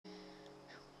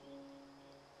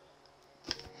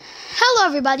Hello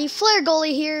everybody, Flare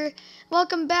Goalie here.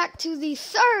 Welcome back to the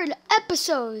third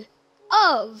episode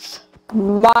of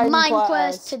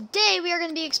Minequest. Today we are going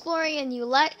to be exploring a new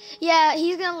yeah,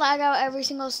 he's going to lag out every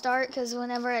single start because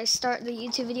whenever I start the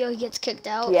YouTube video he gets kicked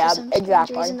out for some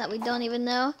strange reason that we don't even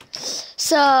know.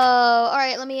 So,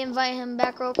 alright, let me invite him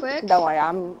back real quick. Don't worry,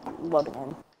 I'm loading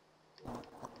in.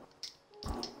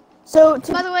 So,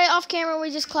 by the way, off camera, we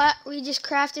just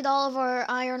crafted all of our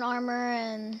iron armor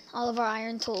and all of our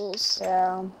iron tools.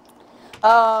 Yeah.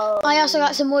 I also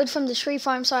got some wood from the tree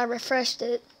farm, so I refreshed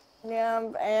it. Yeah,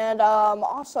 and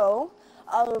also,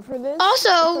 for this.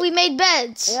 Also, we made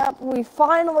beds. Yep, we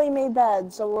finally made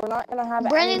beds, so we're not gonna have.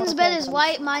 Brennan's bed is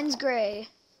white, mine's gray.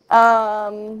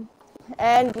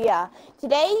 And yeah,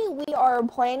 today we are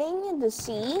planning to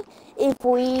see if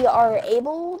we are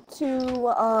able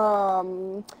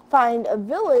to find a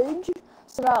village,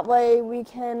 so that way we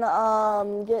can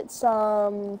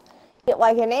get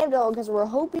like an anvil, because we're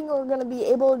hoping we're gonna be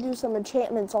able to do some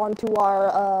enchantments onto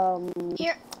our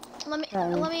Here, I'll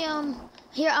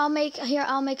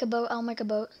make a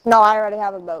boat. No, I already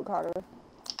have a boat, Carter.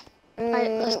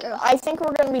 Alright, let's go. I think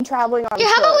we're gonna be traveling on. Here,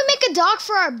 how about we make a dock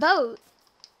for our boat?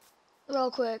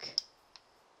 Real quick.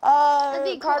 That'd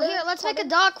be cool. Here, let's make a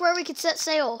dock where we could set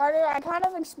sail. Carter, I kind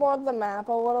of explored the map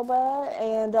a little bit,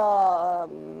 and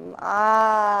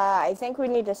I think we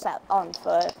need to set on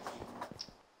foot.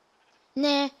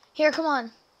 Nah. Here, come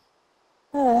on.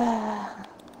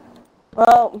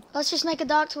 Well, let's just make a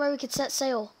dock to where we could set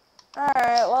sail. Alright,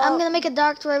 well, I'm gonna make a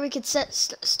dock to where we could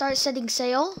start setting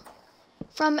sail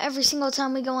from every single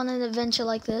time we go on an adventure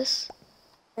like this.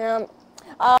 Yeah.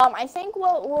 I think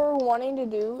what we're wanting to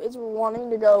do is we're wanting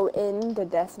to go into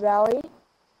Death Valley.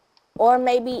 Or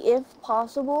maybe, if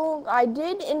possible, I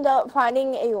did end up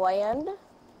finding a land.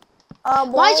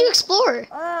 Why'd you explore?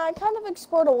 I kind of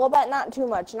explored a little bit, not too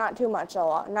much, a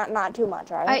lot, not too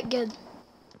much, right? Alright, good.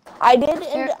 I did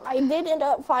end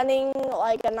up finding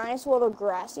like a nice little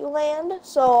grassy land,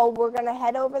 so we're gonna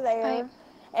head over there,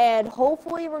 and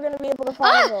hopefully we're gonna be able to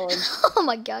find a village. Oh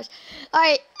my gosh!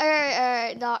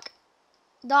 Alright,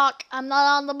 Doc, I'm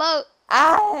not on the boat.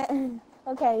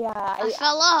 Okay, yeah. I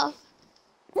fell off.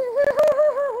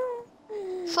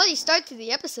 Funny start to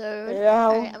the episode.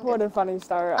 Yeah, what a funny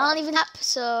start. I don't even have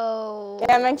so.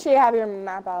 Yeah, make sure you have your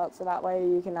map out so that way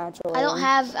you can actually. I don't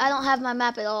have my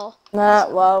map at all.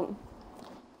 Well.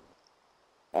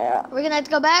 Yeah. We're gonna have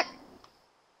to go back.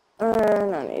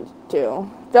 No need to.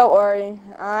 Don't worry,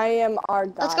 I am our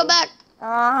guide. Let's go back.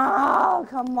 Oh,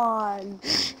 come on.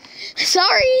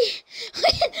 Sorry,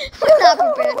 we're not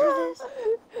prepared for this.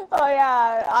 Oh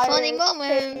yeah, funny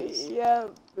moments. Yeah,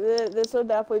 this will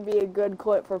definitely be a good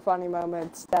clip for funny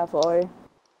moments, definitely.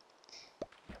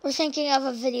 We're thinking of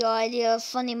a video idea of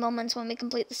funny moments when we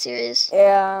complete the series.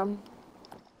 Yeah.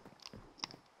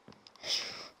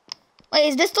 Wait,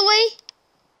 is this the way?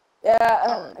 Yeah.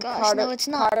 Oh gosh, Carter, no, it's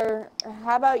not. Carter,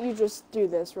 how about you just do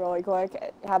this really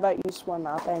quick? How about you swim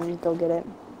up and go get it?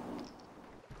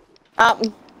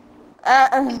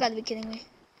 You've got to be kidding me.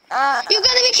 You've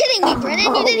got to be kidding me,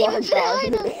 Brennan. You didn't even put it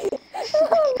on.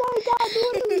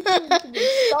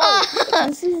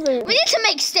 We need to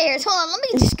make stairs. Hold on, let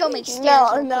me just go make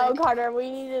stairs. No, Carter, we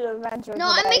need an adventure. No,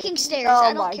 today. I'm making stairs. Oh,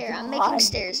 I don't care. I'm making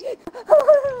stairs.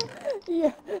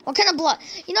 Yeah. What kind of block?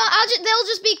 You know, they'll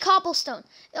just be cobblestone.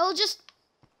 They'll just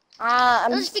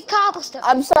be cobblestone.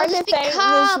 I'm starting to think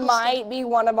this might be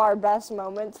one of our best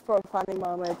moments for funny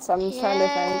moments. I'm trying to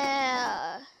think.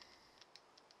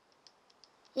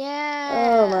 Yeah.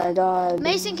 Oh my god.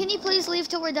 Mason, can you please leave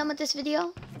till we're done with this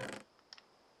video?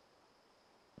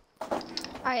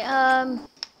 Alright,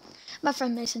 my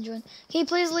friend Mason joined. Can you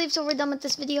please leave till we're done with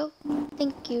this video?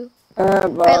 Thank you.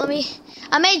 Alright,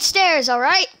 I made stairs,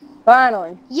 alright?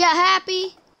 Finally. Yeah,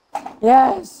 happy?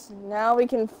 Yes. Now we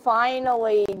can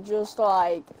finally just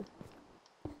like...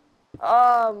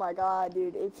 Oh my god,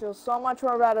 dude. It feels so much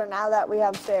more better now that we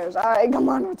have stairs. Alright, come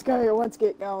on, let's go here. Let's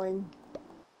get going.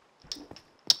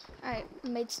 Alright,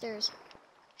 made stairs.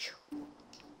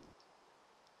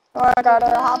 Alright, gotta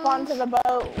hop onto the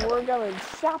boat. We're going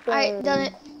shopping. Alright, done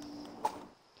it.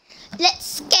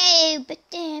 Let's go.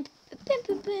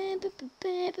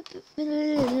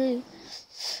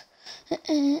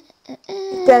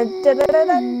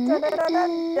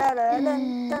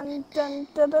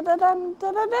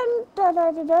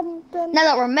 Now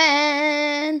that we're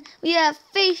men, we have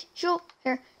facial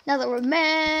hair. Now that we're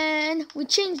men, we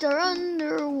changed our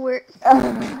underwear.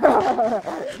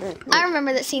 I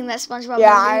remember seeing that SpongeBob movie.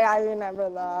 Yeah, I remember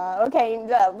that. Okay,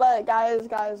 but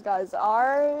guys,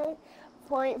 our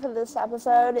point for this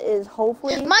episode is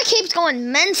hopefully... My cape's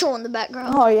going mental in the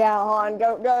background. Oh yeah, hold on,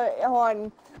 go, hold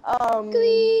on.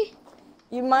 Gooey.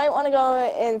 You might want to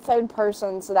go in third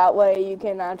person so that way you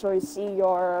can actually see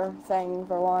your thing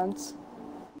for once.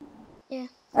 Yeah.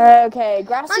 Okay,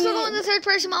 grassy. Might as well go in the third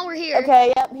person while we're here.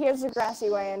 Okay, yep, here's the grassy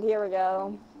land. Here we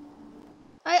go.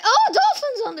 Alright, oh, a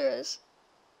dolphin's under us.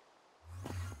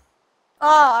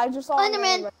 Ah, I just saw an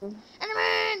Enderman. Enderman.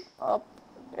 Enderman. Oh,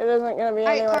 it isn't gonna be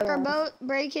Alright, anywhere. park our boat,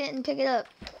 break it, and pick it up.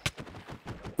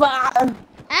 Bah!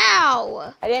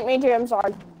 Ow! I didn't mean to, I'm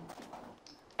sorry.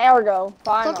 There we go,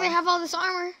 finally. Look, they have all this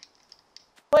armor.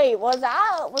 Wait, was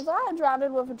that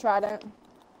drafted with a trident?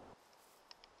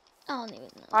 I don't even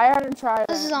know. I had a trident.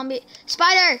 This is a zombie.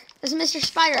 Spider! This is Mr.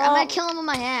 Spider. I'm gonna kill him with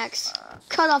my axe.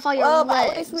 Cut off all your well,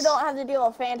 legs. at least we don't have to deal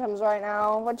with phantoms right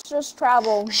now. Let's just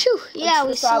travel. Phew, yeah,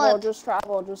 we slept. Just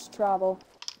travel.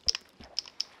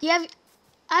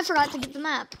 I forgot to get the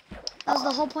map. That was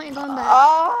the whole point of going back.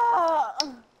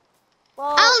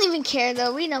 Well, I don't even care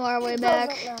though. We know our way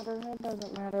back. It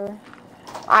doesn't matter.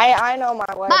 I know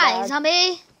my way back. Bye,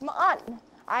 zombie. Come on.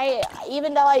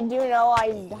 Even though I do know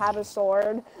I have a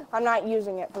sword, I'm not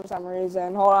using it for some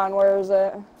reason. Hold on, where is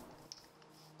it?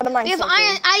 What am I We have thinking?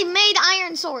 iron. I made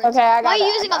iron swords. Okay, I got Why are it. you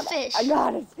using a fish? I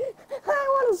got it. I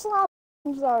want to slap.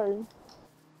 I'm sorry.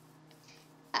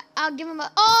 I'll give him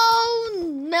a. Oh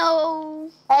no!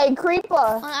 Hey, creeper.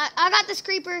 I got this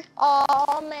creeper.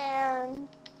 Oh man.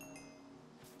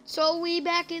 So we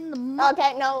back in the mud.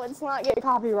 Okay, no, let's not get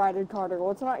copyrighted, Carter.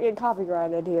 Let's not get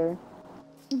copyrighted here.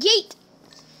 Gate.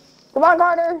 Come on,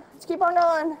 Carter. Let's keep on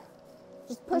going.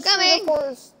 Just push through the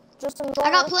forest. Just enjoy.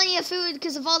 I got plenty of food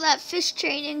because of all that fish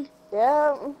training.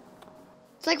 Yeah.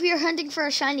 It's like we were hunting for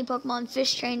a shiny Pokemon,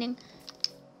 fish training.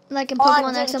 Like in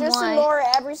Pokemon X and Y. Just ignore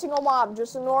every single mob.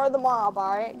 Just ignore the mob,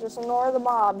 alright? Just ignore the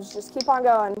mobs. Just keep on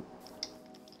going.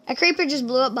 A creeper just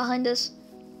blew up behind us.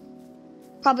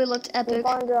 Probably looked epic. Keep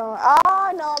on going.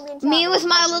 Oh, no, I'm being trapped. Me with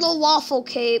my little waffle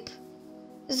cape.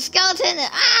 There's a skeleton.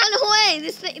 No way!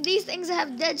 These things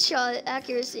have dead shot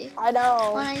accuracy. I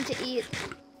know. I need to eat.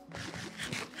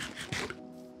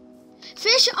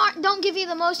 Fish don't give you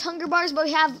the most hunger bars, but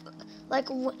we have like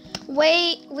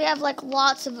we have like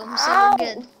lots of them, so we're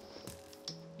good.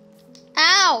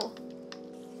 Ow!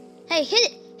 Hey,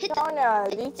 hit it! Hit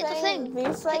the thing!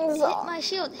 These things. Hit my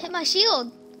shield! Hit my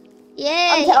shield!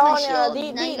 Yeah, I'm hit my telling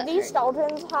shield. you, these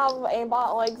skeletons have a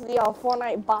bot like the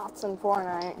Fortnite bots in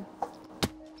Fortnite.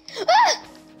 Ah!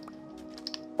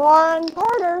 Come on,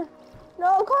 Carter!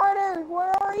 No, Carter!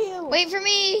 Where are you? Wait for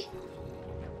me!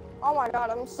 Oh my god,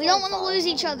 I'm so We don't want to sorry. lose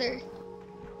each other.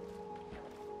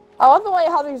 I love the way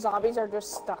how these zombies are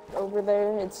just stuck over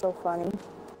there. It's so funny.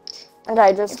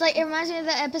 Okay, just... It's like, it reminds me of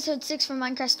that episode 6 from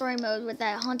Minecraft Story Mode with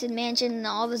that haunted mansion and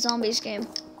all the zombies game.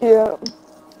 Yeah.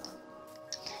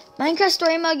 Minecraft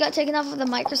Story Mode got taken off of the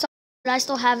Microsoft, but I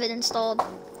still have it installed.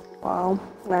 Wow,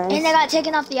 nice. And they got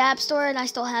taken off the App Store, and I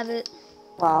still have it.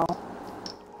 Wow.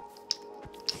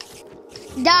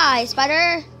 Die,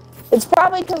 spider! It's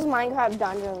probably because Minecraft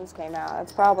Dungeons came out.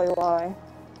 That's probably why.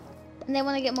 And they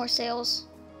want to get more sales.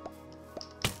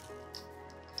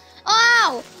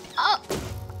 Ow! Oh!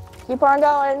 Keep on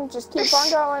going. Just keep on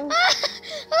going.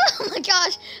 Oh my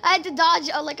gosh! I had to dodge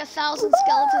like 1,000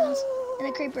 skeletons and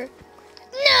a creeper.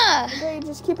 Nah! Okay,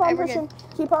 just keep on pushing.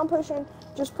 Keep on pushing.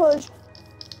 Just push.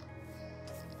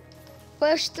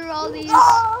 Push through all these.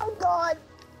 Oh god!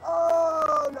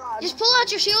 Oh god! Just pull out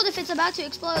your shield if it's about to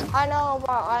explode. I know,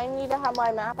 but I need to have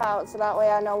my map out so that way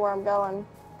I know where I'm going.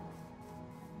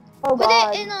 Oh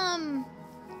god! Put it in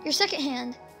your second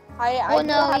hand. I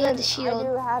no, you have the shield. I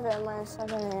do have it in my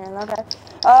second hand. Okay.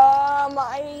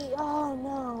 Oh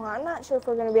no, I'm not sure if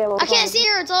we're gonna be able to. I can't see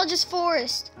her. It's all just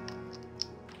forest.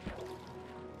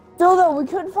 Still though, we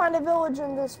could find a village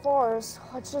in this forest.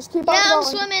 Let's just keep on going. Yeah, I'm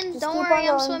swimming. Don't worry,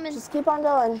 I'm swimming. Just keep on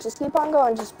going. Just keep on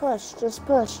going. Just push. Just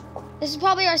push. This is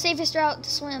probably our safest route to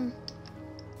swim.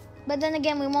 But then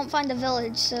again, we won't find a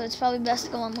village, so it's probably best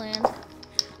to go on land.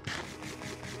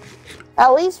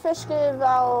 At least fish give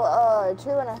out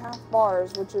 2.5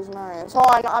 bars, which is nice. Hold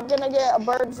on, I'm gonna get a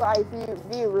bird's eye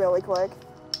view really quick.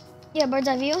 Yeah, bird's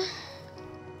eye view.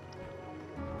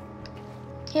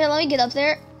 Here, let me get up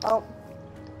there. Oh.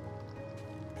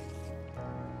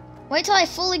 Wait till I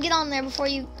fully get on there before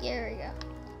you. There we go.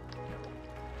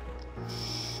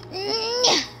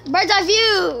 Bird's eye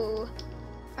view. All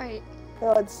right.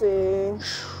 Let's see.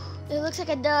 It looks like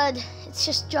a dud. It's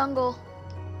just jungle.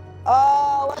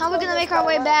 Oh. How are we gonna make our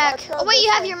way back? Oh wait, you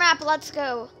have your map. Let's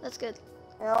go. That's good.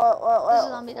 You know what? There's a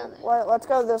zombie down there. Let's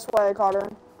go this way,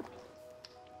 Carter.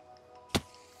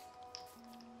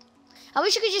 I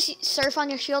wish you could just surf on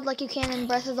your shield like you can in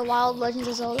Breath of the Wild, Legends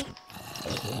of Zelda.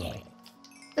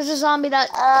 There's a zombie that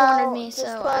cornered me, just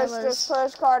so push, I was... Just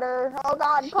push, Carter. Oh,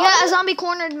 God, Carter. Yeah, a zombie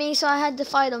cornered me, so I had to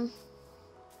fight him.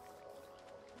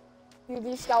 Dude,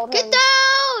 these skeletons. Get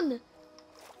down!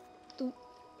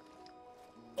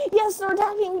 Yes, they're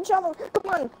attacking each other.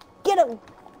 Come on, get him. We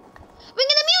can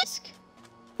get a music.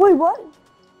 Wait, what?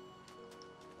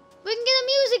 We can get a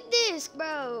music disc,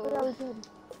 bro. Yeah, we could.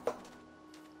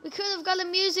 We could have got a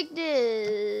music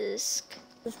disc.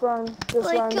 Just run, just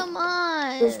like, run. Come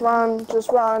on. Just run, just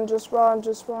run, just run,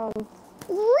 just run.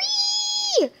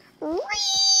 Ree!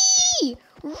 Ree!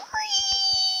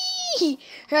 Ree!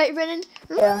 Right, Brennan?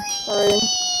 Yeah, sorry.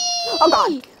 Oh,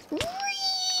 God.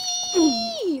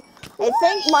 Ree! I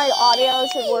think my audio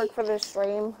should work for this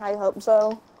stream. I hope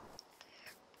so.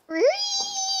 Ree!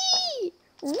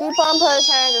 Just keep on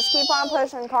pushing. Just keep on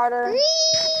pushing, Carter.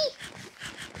 Ree!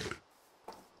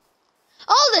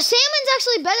 Oh, the salmon's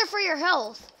actually better for your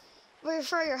health. Or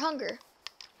for your hunger.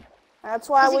 That's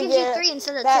why we gives get you 3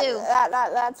 instead of 2.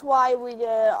 That's why we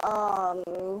get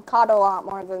caught a lot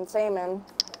more than salmon.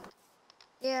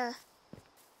 Yeah.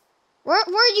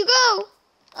 Where'd you go?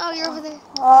 Oh, you're over there.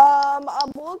 I'm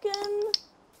looking.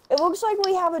 It looks like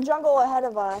we have a jungle ahead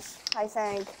of us, I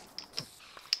think.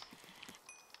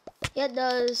 Yeah, it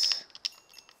does.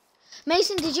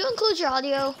 Mason, did you include your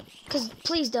audio? Because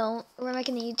please don't. We're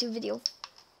making a YouTube video.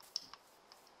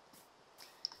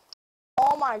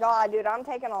 Oh my God, dude, I'm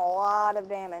taking a lot of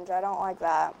damage. I don't like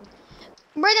that.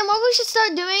 Brandon, what we should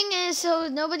start doing is, so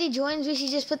nobody joins, we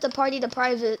should just put the party to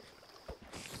private.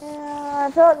 Yeah,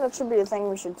 I feel like that should be a thing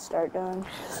we should start doing.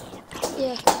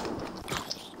 Yeah.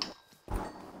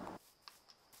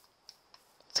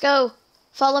 Let's go.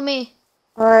 Follow me.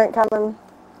 Alright, coming.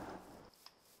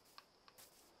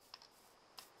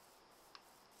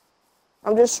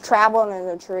 I'm just traveling in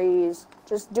the trees.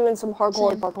 Just doing some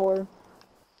hardcore parkour.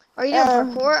 Are you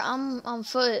doing parkour? I'm on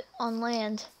foot, on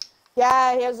land.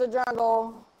 Yeah, here's the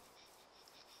jungle.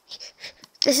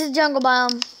 This is jungle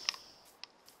biome.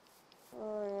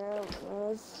 Oh, yeah,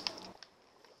 yes.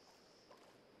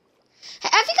 Hey,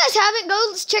 if you guys haven't,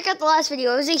 go check out the last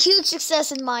video. It was a huge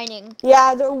success in mining.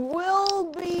 Yeah, there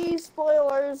will be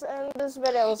spoilers in this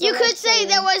video. So you could say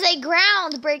there was a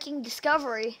groundbreaking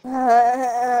discovery.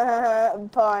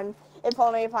 Fun. If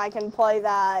only if I can play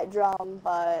that drum,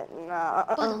 but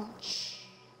no.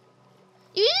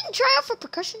 You didn't try out for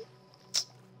percussion?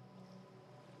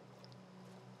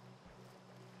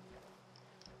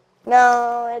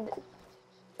 No,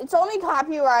 it's only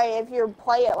copyright if you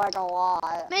play it like a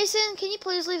lot. Mason, can you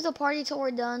please leave the party till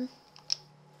we're done?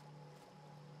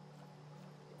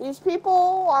 These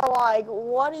people are like,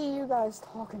 what are you guys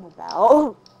talking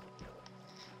about?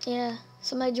 Yeah,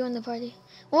 somebody joined the party.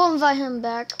 We'll invite him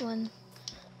back when...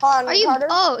 Hold on, are you? Carter?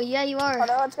 Oh, yeah, you are.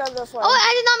 Carter, let's go this way. Oh,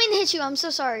 I did not mean to hit you. I'm so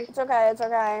sorry. It's okay, it's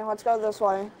okay. Let's go this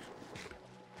way.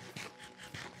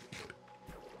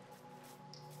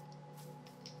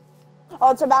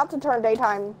 Oh, it's about to turn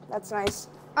daytime. That's nice.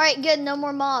 All right, good. No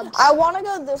more mobs. I want to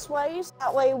go this way, so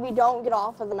that way we don't get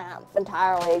off of the map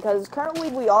entirely. Because currently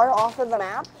we are off of the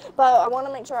map, but I want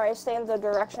to make sure I stay in the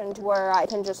direction to where I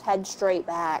can just head straight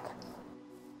back.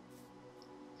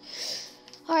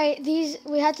 All right,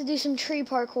 we had to do some tree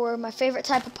parkour. My favorite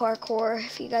type of parkour,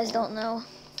 if you guys don't know.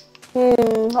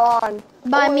 Hold on.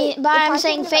 I'm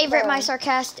saying favorite. My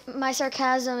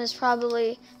sarcasm is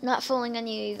probably not fooling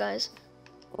any of you guys.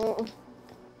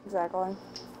 Exactly.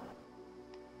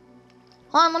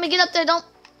 Hold on, let me get up there. Don't.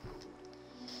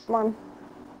 Come on.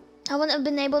 I wouldn't have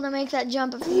been able to make that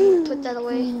jump if you put that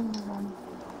away.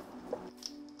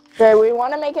 Okay, we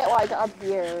want to make it like up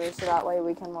here, so that way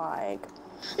we can like.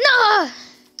 No.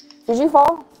 Did you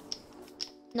fall?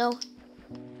 No.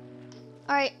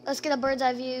 All right, let's get a bird's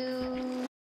eye view.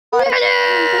 Why?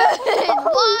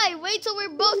 Wait till we're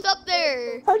both up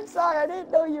there. I'm sorry, I didn't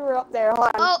know you were up there.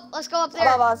 Hold on. Oh, let's go up there.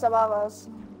 Above us, above us.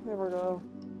 Here we go.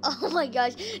 Oh my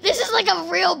gosh, this is like a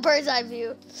real bird's eye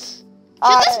view.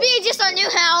 Should this be just our new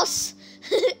house?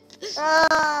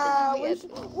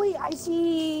 Wait, I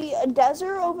see a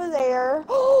desert over there.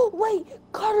 Oh, wait,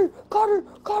 Carter.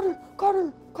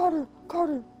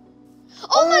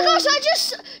 Oh my gosh,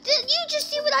 did you just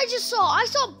see what I just saw? I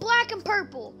saw black and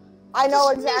purple. I know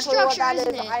exactly what that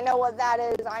is. I know what that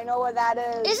is.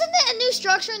 Isn't it a new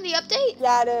structure in the update?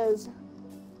 Yeah, it is.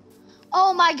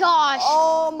 Oh my gosh.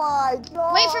 Oh my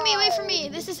god. Wait for me.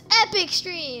 This is epic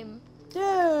stream.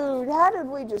 Dude, how did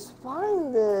we just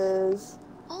find this?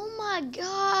 Oh my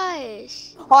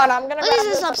gosh. Hold on, I'm gonna What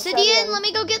is this, obsidian? Let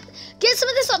me go get some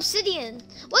of this obsidian.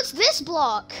 What's this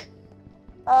block?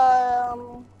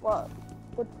 What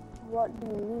What do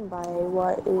you mean by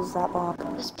what is that block?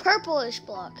 This purplish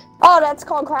block. Oh, that's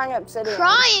called crying obsidian.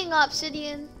 Crying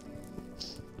obsidian.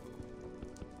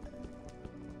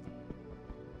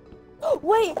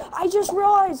 Wait, I just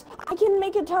realized I can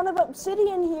make a ton of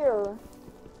obsidian here.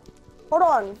 Hold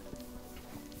on.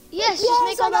 Yes, just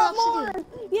make all that obsidian.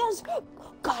 More. Yes,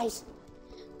 guys.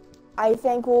 I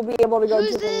think we'll be able to go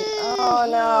Who's to this? the. Oh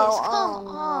no! Come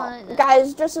on,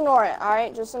 guys. Just ignore it. All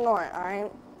right, just ignore it. All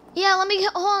right. Yeah,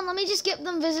 hold on. Let me just get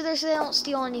them visitors so they don't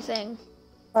steal anything.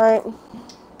 All right.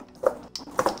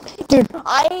 Dude,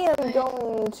 I am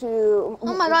going to.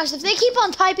 Oh my gosh! If they keep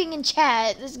on typing in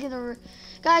chat, this is gonna.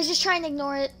 Guys, just try and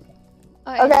ignore it.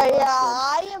 Right, okay,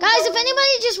 yeah. Guys, if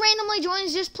anybody just randomly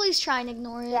joins, just please try and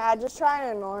ignore it. Yeah, just try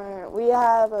and ignore it. We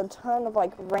have a ton of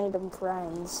like random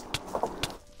friends.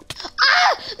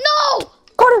 Ah! No!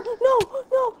 Water! No!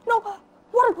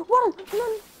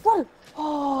 Water!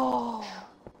 Oh.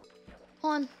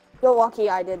 Hold on. You're lucky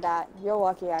I did that. You're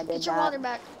lucky I did that. Get your water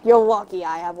back. You're lucky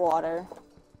I have water.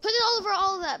 Put it all over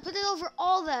all of that. Put it over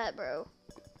all that, bro.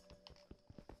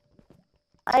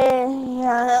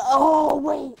 Oh,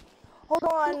 wait. Hold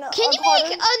on. Can you make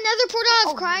another portal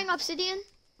out of crying obsidian?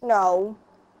 No.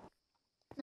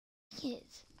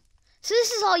 Yes. So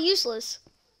this is all useless.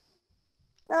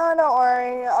 No, don't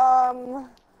worry.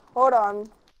 Hold on.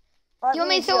 You want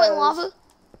me to throw it in lava?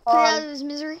 Put it out of his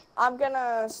misery? I'm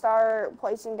gonna start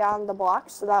placing down the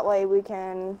blocks so that way we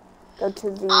can go to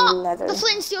the Nether. The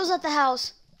flint and steel's at the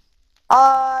house.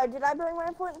 Did I bring my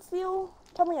flint and steel?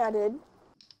 Tell me I did.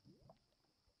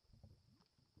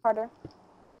 Carter.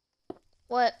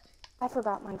 What? I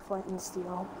forgot my flint and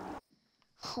steel.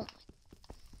 Oh.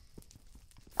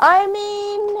 I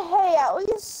mean, hey, at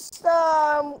least,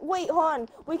 wait, hold on.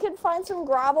 We could find some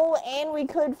gravel and we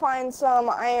could find some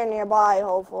iron nearby,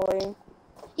 hopefully.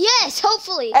 Yes,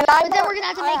 hopefully. And but then we're gonna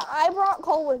have to make. I brought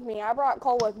coal with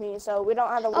me, so we don't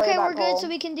have to worry about Okay, coal. we're good, so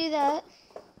we can do that.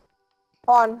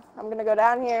 Hold on, I'm gonna go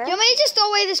down here. You want me to just throw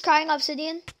away this crying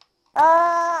obsidian?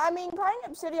 I mean, crying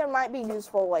obsidian might be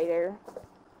useful later.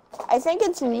 I think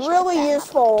it's really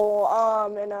useful,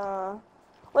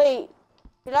 wait,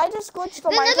 did I just glitch the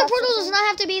Minecraft? The Nether portal does not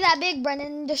have to be that big,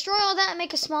 Brennan. Destroy all that and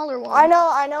make a smaller one. I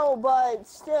know, but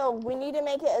still, we need to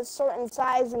make it a certain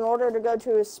size in order to go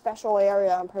to a special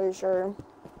area, I'm pretty sure.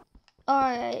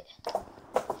 Alright.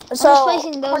 So, I'm just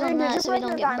placing those on did that you so we bring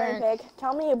don't your get diamond burnt. pick?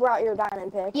 Tell me you brought your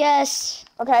diamond pick. Yes.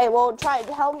 Okay, well,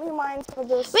 help me mine for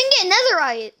this. We can get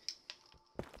netherite.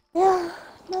 Yeah,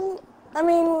 I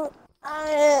mean,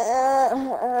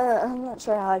 I'm not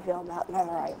sure how I feel about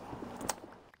netherite.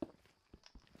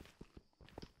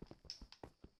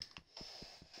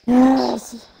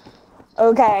 Yes.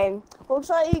 Okay. Looks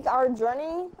like our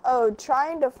journey.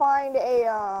 Trying to find a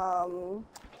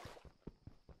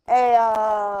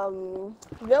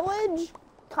village.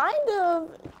 Kind of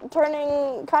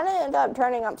ended up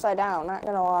turning upside down. Not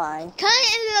gonna lie. Kind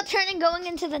of ended up going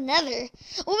into the Nether.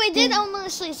 Well, we did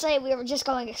honestly say we were just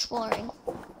going exploring.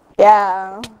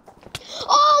 Yeah.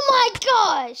 Oh my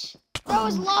gosh! That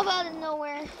was lava out of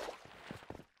nowhere.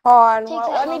 Hold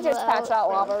on, let me just patch out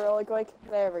lava really quick.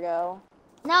 There we go.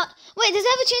 Now, wait, does it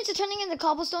have a chance of turning into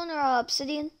cobblestone or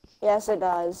obsidian? Yes, it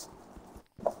does.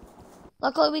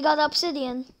 Luckily, we got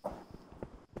obsidian.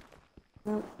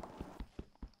 Bro,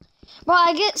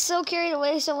 I get so carried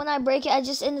away, so when I break it, I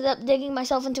just ended up digging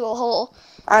myself into a hole.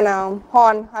 I know.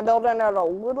 Hold on, I'm building it a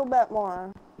little bit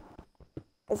more.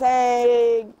 I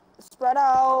say spread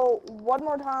out one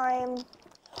more time.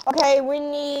 Okay, we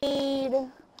need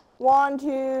 1,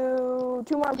 2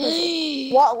 more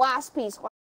pieces. What last piece?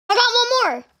 I got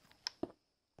one more.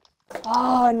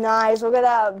 Oh, nice. Look at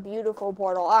that beautiful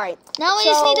portal. All right. Now we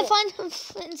just need to find some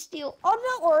flint and steel. Oh,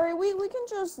 don't worry. We can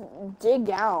just dig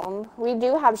down. We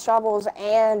do have shovels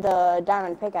and a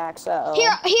diamond pickaxe, so.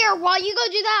 Here, while you go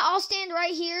do that, I'll stand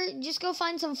right here. Just go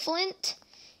find some flint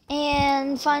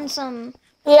and find some.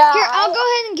 Yeah. Here, I'll go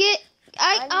ahead and get.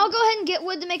 I'll go ahead and get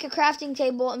wood to make a crafting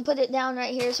table and put it down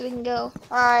right here so we can go.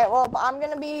 All right. Well, I'm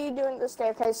gonna be doing the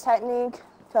staircase technique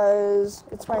because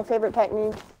it's my favorite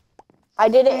technique. I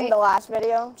did it in the last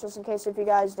video, just in case if you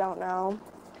guys don't know.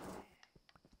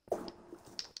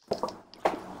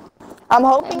 I'm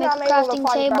hoping I'm able to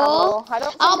find gravel.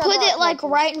 I'll put it like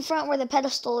right in front where the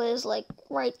pedestal is, like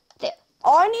right there.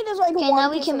 All I need is like one now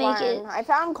we piece can of make iron. it. I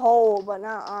found coal, but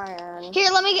not iron. Here,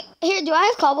 do I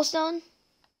have cobblestone?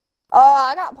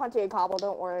 I got plenty of cobble,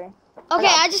 don't worry. Okay,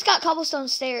 I just got cobblestone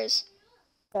stairs.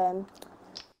 Good.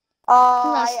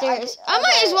 Not stairs. I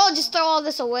might as well just throw all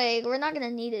this away. We're not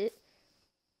gonna need it.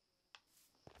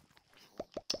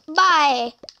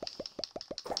 Bye.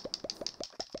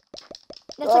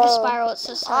 That's like a spiral. It's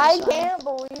so I satisfying. can't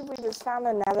believe we just found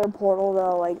a nether portal,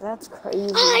 though. Like, that's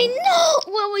crazy. I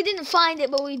know! Well, we didn't find it,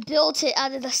 but we built it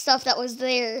out of the stuff that was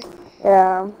there.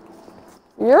 Yeah.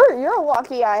 You're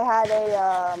lucky I had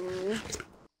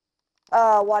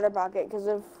a water bucket, because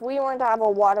if we weren't to have a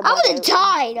water bucket... I would have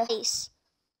died! It would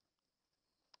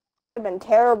have been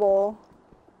terrible.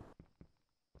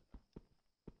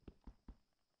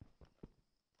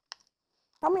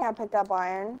 Tell me I picked up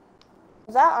iron.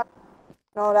 Was that...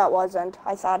 No, that wasn't.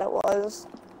 I thought it was.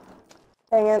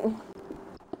 Dang it.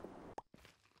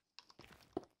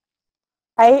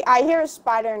 I hear a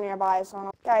spider nearby, so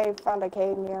I think I found a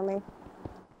cave near me.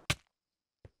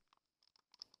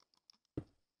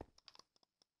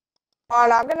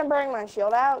 And I'm gonna bring my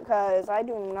shield out because I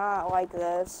do not like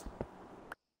this.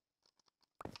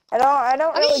 I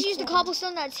don't really just use the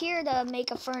cobblestone that's here to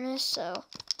make a furnace, so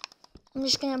I'm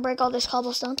just gonna break all this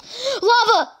cobblestone.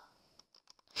 Lava!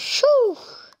 Shoo!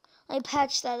 I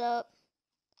patched that up.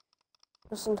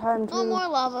 There's some time too. No more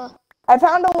lava. I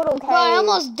found a little cave. Bro, I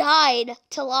almost died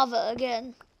to lava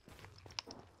again.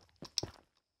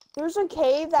 There's a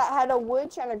cave that had a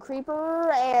witch and a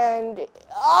creeper and...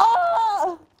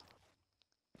 Ah!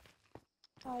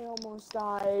 I almost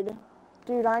died.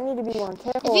 Dude, I need to be more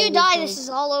careful. If you die, this is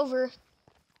all over.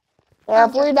 Yeah,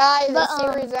 if we die, the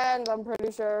series ends, I'm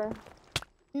pretty sure.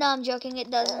 No, I'm joking,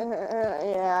 it doesn't.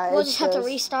 Yeah, We'll just have to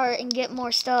restart and get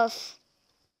more stuff.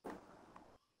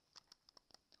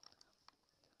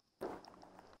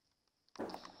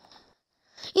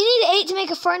 You need 8 to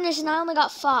make a furnace, and I only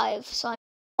got 5, so I'm...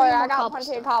 Oh yeah, I got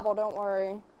plenty of cobble, don't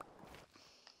worry.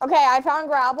 Okay, I found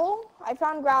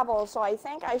gravel, so I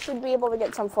think I should be able to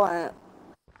get some flint.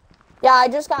 Yeah, I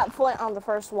just got flint on the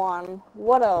first one.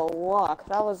 What a luck.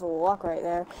 That was luck right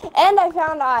there. And I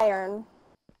found iron.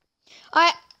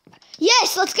 Alright.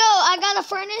 Yes, let's go. I got a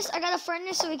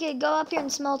furnace so we could go up here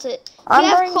and smelt it. Do you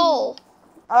have coal?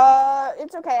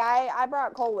 It's okay. I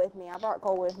brought coal with me.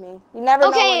 You never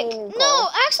know when you need coal. No,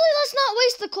 actually, let's not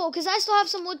waste the coal, because I still have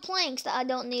some wood planks that I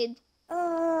don't need.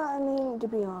 I mean, to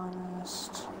be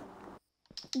honest.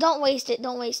 Don't waste it,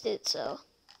 so.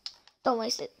 Don't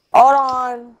waste it. Hold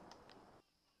on.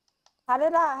 How do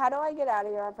I get out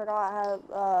of here? I forgot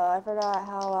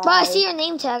how. But I see your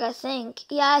name tag, I think.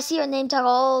 Yeah, I see your name tag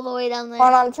all the way down there.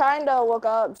 Well, I'm trying to look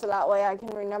up so that way I can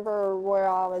remember where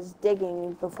I was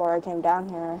digging before I came down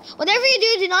here. Whatever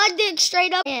you do not dig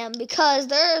straight up because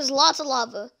there's lots of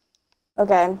lava.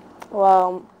 Okay,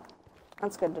 well,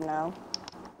 that's good to know.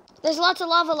 There's lots of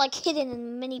lava, like, hidden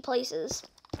in many places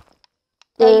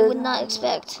that you would not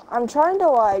expect. I'm trying to,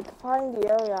 like, find the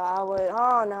area I would...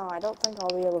 Oh, no, I don't think I'll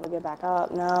be able to get back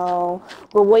up. No.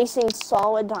 We're wasting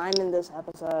solid time in this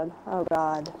episode. Oh,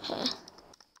 God.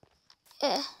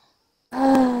 Yeah.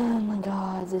 Oh, my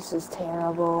God. This is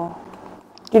terrible.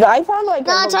 Dude, I found, like...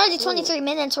 No, it's already 23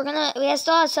 minutes. We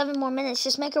still have 7 more minutes.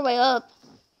 Just make our way up.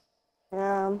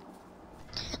 Yeah.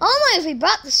 Only if we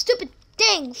brought the stupid...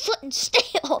 Dang, flint and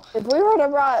steel. If we would have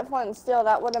brought flint and steel,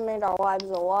 that would have made our lives a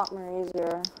lot more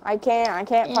easier. I can't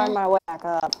find my way back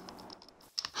up.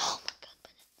 Oh my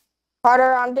God.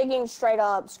 Carter, I'm digging straight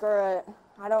up. Screw it.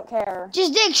 I don't care.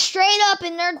 Just dig straight up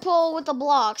in nerd pole with the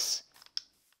blocks.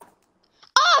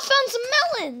 Oh, I found some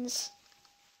melons.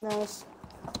 Nice.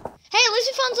 Hey, at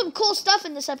least we found some cool stuff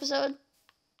in this episode.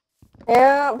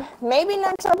 Yeah, maybe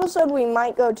next episode we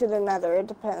might go to the Nether. It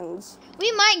depends.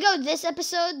 We might go this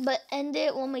episode, but end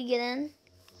it when we get in.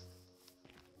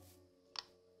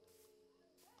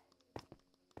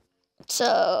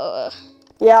 So...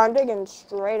 Yeah, I'm digging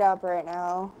straight up right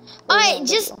now. Alright,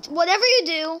 just whatever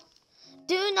you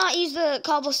do not use the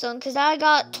cobblestone, because I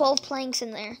got 12 planks in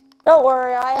there. Don't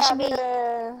worry,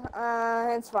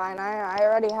 it's fine. I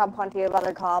already have plenty of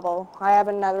other cobble. I have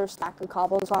another stack of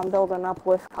cobble, so I'm building up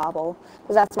with cobble.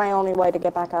 Because that's my only way to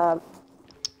get back up.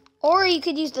 Or you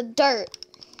could use the dirt.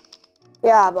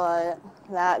 Yeah, but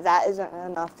that isn't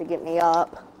enough to get me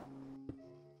up.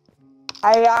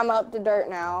 I'm up to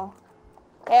dirt now.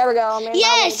 There we go.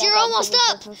 Yes, you're almost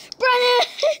up!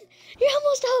 Brennan! You're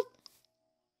almost up!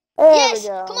 There we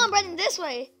go. Come on, Brennan, this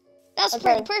way. That's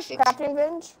pretty perfect. Crafting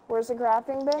bench? Where's the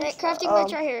crafting bench? Crafting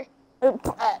bench right here.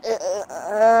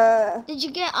 Did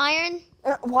you get iron?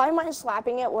 Why am I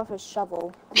slapping it with a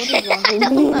shovel? What is wrong I with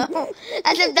don't me? know.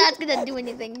 As if that's gonna do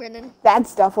anything, Brennan.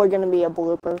 That's definitely gonna be a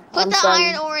blooper. Put the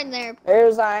iron ore in there.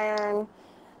 There's iron.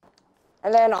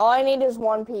 And then all I need is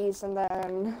one piece, and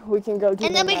then we can go to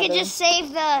And then we can just save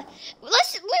the... We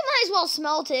might as well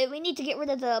smelt it. We need to get rid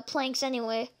of the planks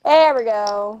anyway. There we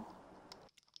go.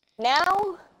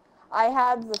 Now... I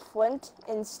have the flint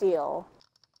and steel.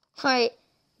 Alright.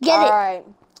 Get it. Alright.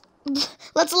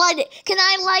 Let's light it. Can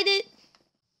I light it?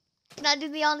 Can I do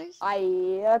the honors?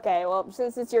 Okay, well,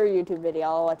 since it's your YouTube video,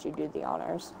 I'll let you do the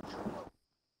honors.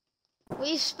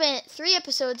 We've spent 3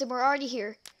 episodes and we're already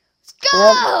here. Let's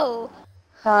go! Yep.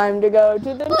 Time to go to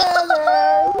the Nether!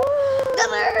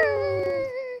 Nether!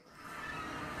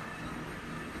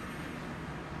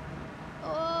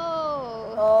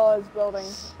 Oh. Oh, it's building.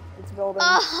 It's building.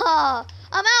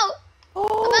 I'm out!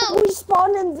 Oh, I'm out. we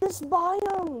spawned in this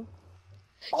biome!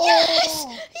 Yes!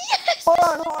 Oh. Yes! Hold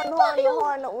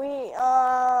on. We,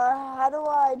 how do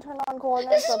I turn on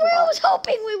coordinates? This is where I was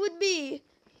hoping we would be.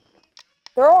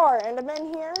 There are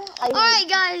Endermen here. Alright,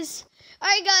 guys.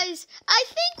 I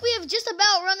think we have just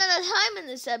about run out of time in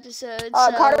this episode.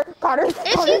 So. Carter.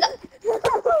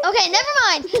 Okay, never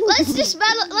mind. Let's just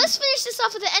battle. Let's finish this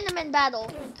off with the Enderman battle.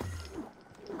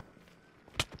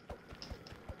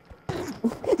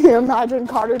 Imagine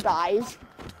Carter dies.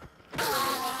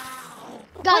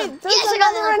 Guys, Wait, there's yes,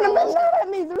 another Enderman mad at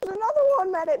me. There's another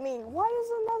one mad at me. Why is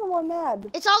another one mad?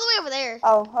 It's all the way over there.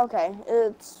 Oh, okay.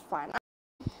 It's fine.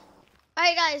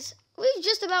 Alright, guys. We've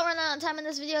just about run out of time in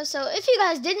this video, so if you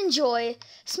guys did enjoy,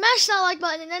 smash that like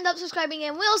button and end up subscribing,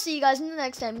 and we'll see you guys in the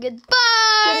next time.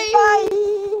 Goodbye! Goodbye!